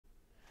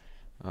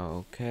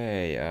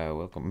Okay,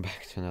 welcome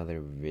back to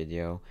another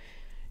video.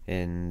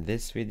 In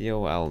this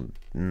video, I'll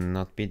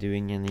not be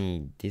doing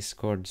any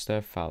Discord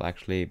stuff. I'll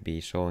actually be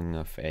showing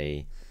off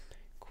a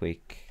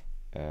quick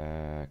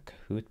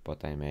Kahoot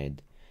bot I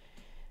made,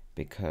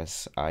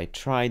 because I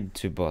tried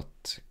to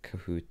bot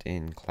Kahoot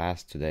in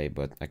class today,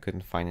 but I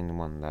couldn't find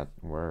anyone that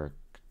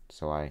worked.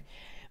 So I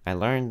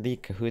learned the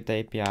Kahoot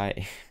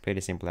API,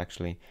 pretty simple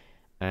actually,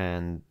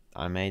 and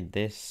I made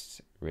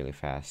this really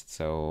fast.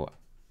 So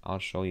I'll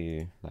show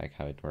you like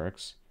how it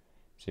works.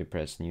 So you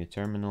press new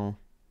terminal,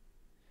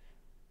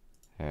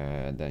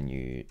 then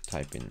you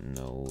type in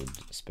node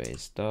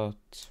space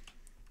dot.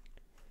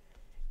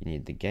 You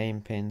need the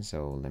game pin,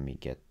 so let me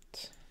get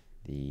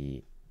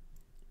the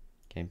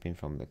game pin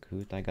from the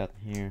Kahoot I got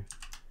here.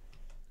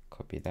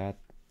 Copy that,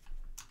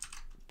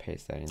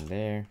 paste that in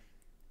there,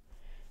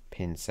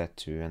 pin set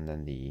to, and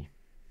then the,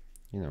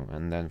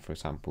 and then for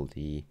example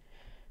the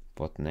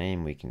bot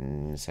name we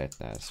can set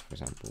as, for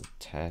example,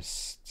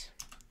 test.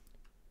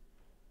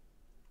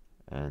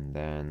 And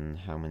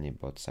then how many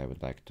bots I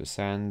would like to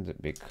send,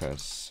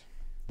 because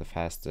the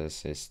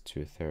fastest is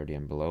 230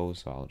 and below,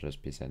 so I'll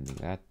just be sending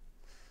that.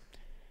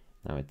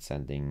 Now it's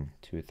sending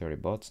 230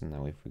 bots, and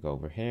now if we go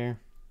over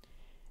here,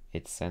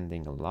 it's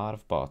sending a lot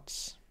of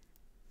bots.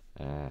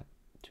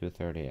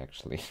 230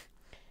 actually,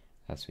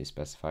 as we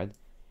specified.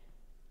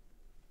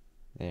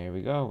 There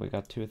we go, we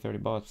got 230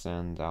 bots,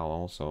 and I'll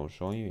also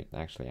show you it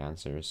actually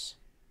answers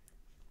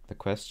the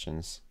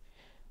questions.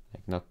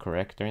 Like, not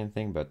correct or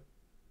anything, but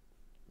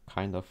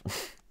kind of.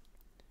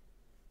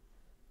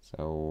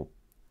 So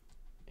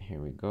here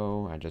we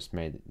go. I just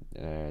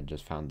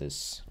found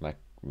this like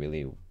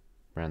really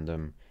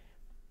random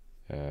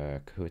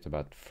Kahoot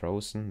about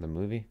Frozen, the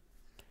movie.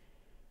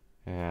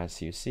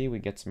 As you see, we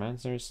get some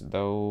answers,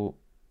 though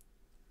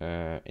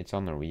it's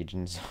on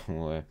Norwegian,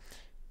 so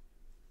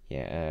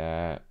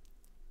yeah,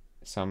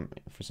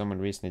 for some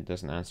reason it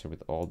doesn't answer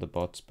with all the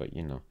bots, but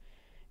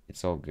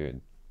it's all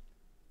good.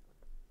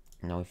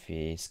 Now if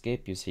we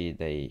skip, you see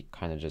they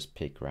kind of just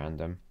pick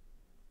random,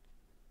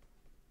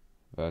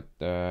 but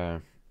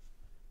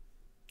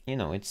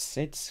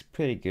it's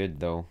pretty good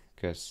though,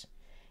 because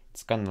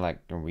it's gonna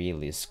like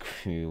really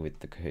screw with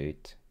the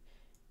Kahoot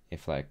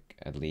if like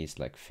at least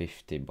like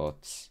 50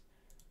 bots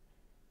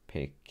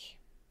pick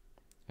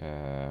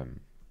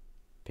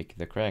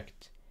the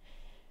correct.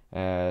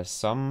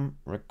 Some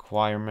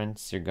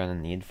requirements you're gonna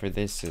need for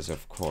this is,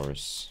 of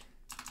course,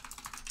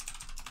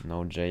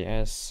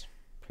 node.js.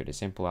 Pretty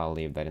simple, I'll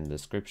leave that in the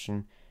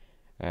description.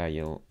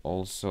 You'll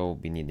also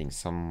be needing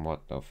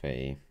somewhat of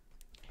a,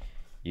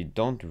 you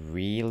don't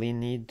really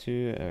need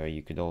to,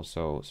 you could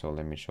also, so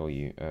let me show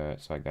you.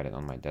 So I got it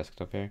on my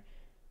desktop here.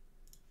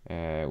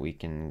 We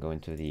can go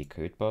into the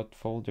Kahootbot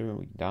folder,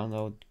 we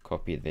download,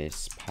 copy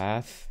this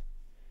path,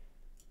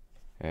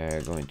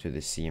 go into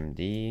the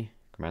cmd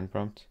command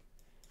prompt,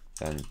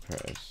 then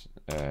press,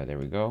 there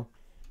we go,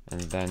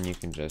 and then you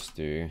can just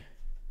do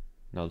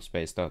node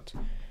space dot.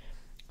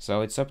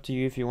 So it's up to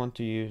you if you want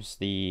to use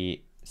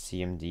the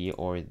CMD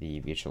or the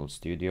Visual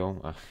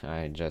Studio.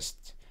 I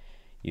just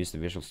used the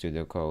Visual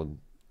Studio code,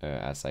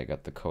 as I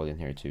got the code in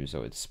here too,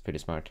 so it's pretty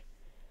smart.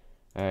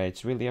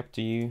 It's really up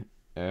to you.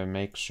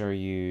 Make sure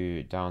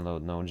you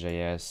download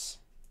node.js.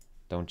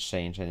 Don't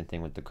change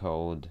anything with the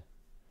code,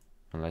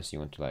 unless you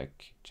want to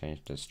like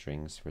change the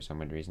strings for some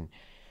weird reason.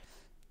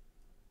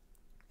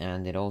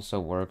 And it also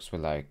works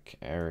with like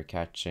error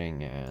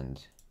catching,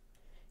 and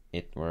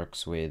it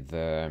works with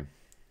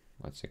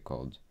what's it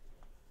called?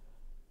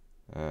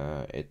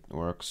 It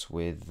works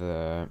with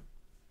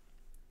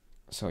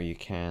so you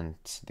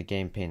can't, the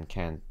game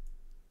pin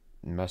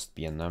must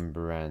be a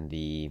number, and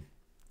the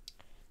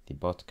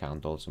bot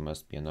count also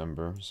must be a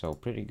number, so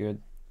pretty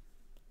good.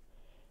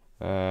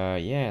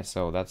 Yeah,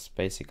 so that's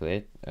basically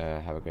it.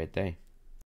 Have a great day.